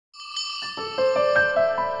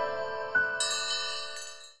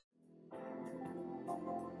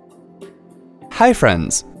Hi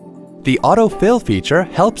friends! The AutoFill feature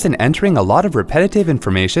helps in entering a lot of repetitive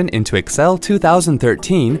information into Excel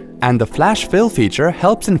 2013, and the Flash Fill feature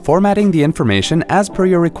helps in formatting the information as per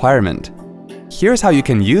your requirement. Here's how you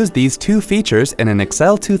can use these two features in an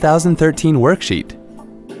Excel 2013 worksheet.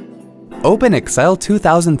 Open Excel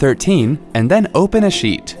 2013 and then open a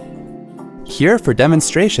sheet. Here for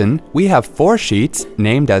demonstration, we have 4 sheets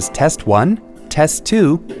named as Test 1, Test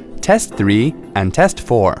 2, Test 3, and Test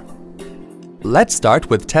 4. Let's start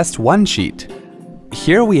with Test 1 sheet.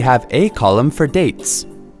 Here we have a column for dates.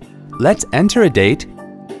 Let's enter a date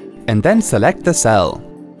and then select the cell.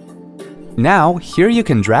 Now, here you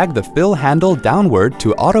can drag the fill handle downward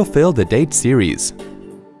to autofill the date series.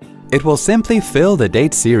 It will simply fill the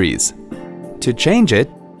date series. To change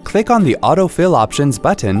it, click on the Autofill Options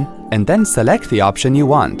button and then select the option you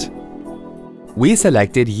want. We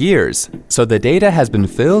selected Years, so the data has been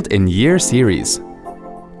filled in Year series.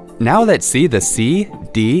 Now let's see the C,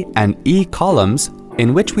 D, and E columns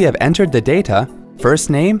in which we have entered the data,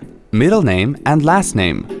 first name, middle name, and last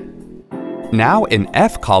name. Now in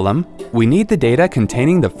F column, we need the data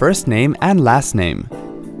containing the first name and last name.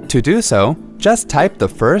 To do so, just type the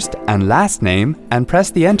first and last name and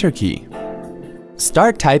press the Enter key.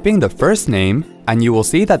 Start typing the first name and you will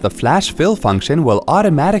see that the Flash Fill function will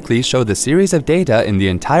automatically show the series of data in the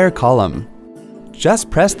entire column.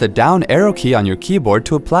 Just press the down arrow key on your keyboard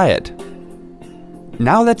to apply it.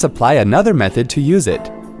 Now let's apply another method to use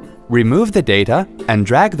it. Remove the data and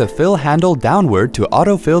drag the fill handle downward to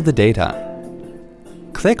autofill the data.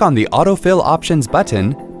 Click on the Autofill Options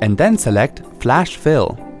button and then select Flash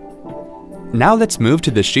Fill. Now let's move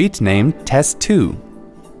to the sheet named Test 2.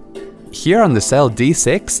 Here on the cell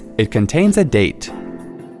D6, it contains a date.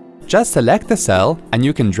 Just select the cell and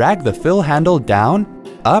you can drag the fill handle down,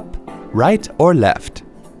 up, right, or left.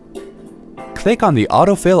 Click on the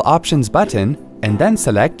Autofill Options button and then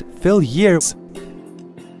select Fill Years.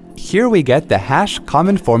 Here we get the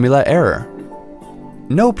 #common formula error.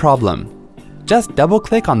 No problem. Just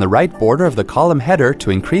double-click on the right border of the column header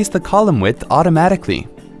to increase the column width automatically.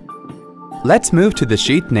 Let's move to the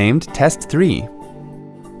sheet named Test 3.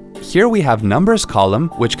 Here we have Numbers column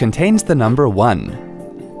which contains the number 1.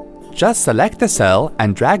 Just select the cell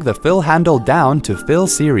and drag the fill handle down to Fill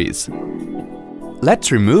Series.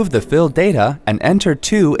 Let's remove the filled data and enter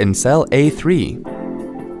 2 in cell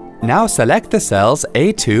A3. Now select the cells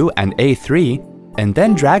A2 and A3 and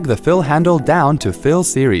then drag the fill handle down to Fill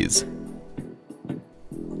Series.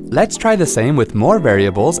 Let's try the same with more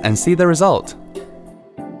variables and see the result.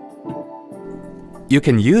 You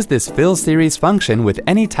can use this Fill Series function with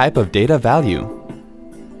any type of data value.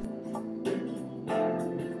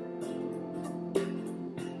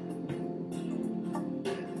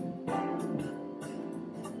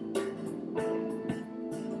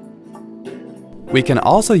 We can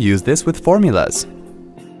also use this with formulas.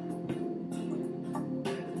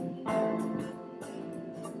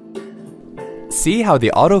 See how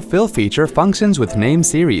the autofill feature functions with name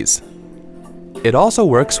series. It also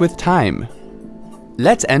works with time.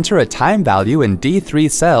 Let's enter a time value in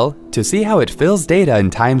D3 cell to see how it fills data in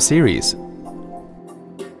time series.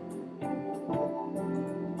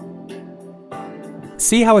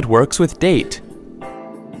 See how it works with date.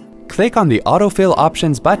 Click on the Autofill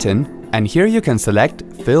Options button and here you can select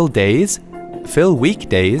Fill Days, Fill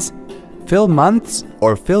Weekdays, Fill Months,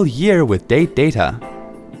 or Fill Year with date data.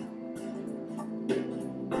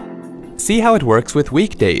 See how it works with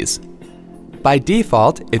weekdays. By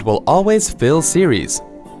default, it will always fill series.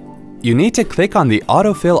 You need to click on the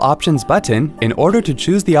Autofill Options button in order to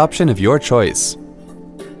choose the option of your choice.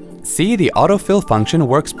 See, the autofill function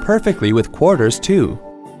works perfectly with quarters too.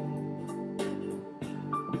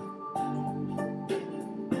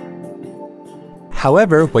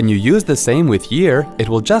 However, when you use the same with year, it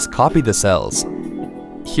will just copy the cells.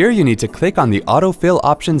 Here you need to click on the Autofill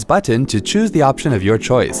Options button to choose the option of your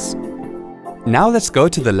choice. Now let's go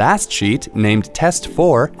to the last sheet named Test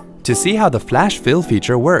 4 to see how the Flash Fill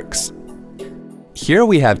feature works. Here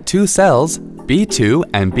we have 2 cells, B2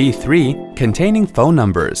 and B3, containing phone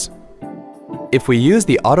numbers. If we use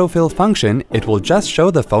the autofill function, it will just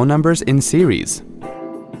show the phone numbers in series.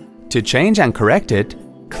 To change and correct it,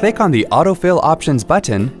 click on the Autofill Options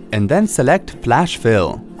button and then select Flash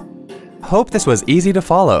Fill. Hope this was easy to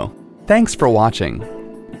follow. Thanks for watching.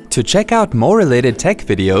 To check out more related tech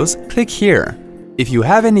videos, click here. If you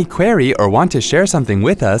have any query or want to share something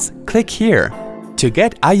with us, click here. To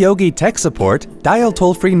get iYogi tech support, dial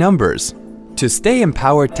toll-free numbers. To stay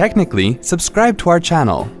empowered technically, subscribe to our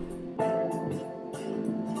channel.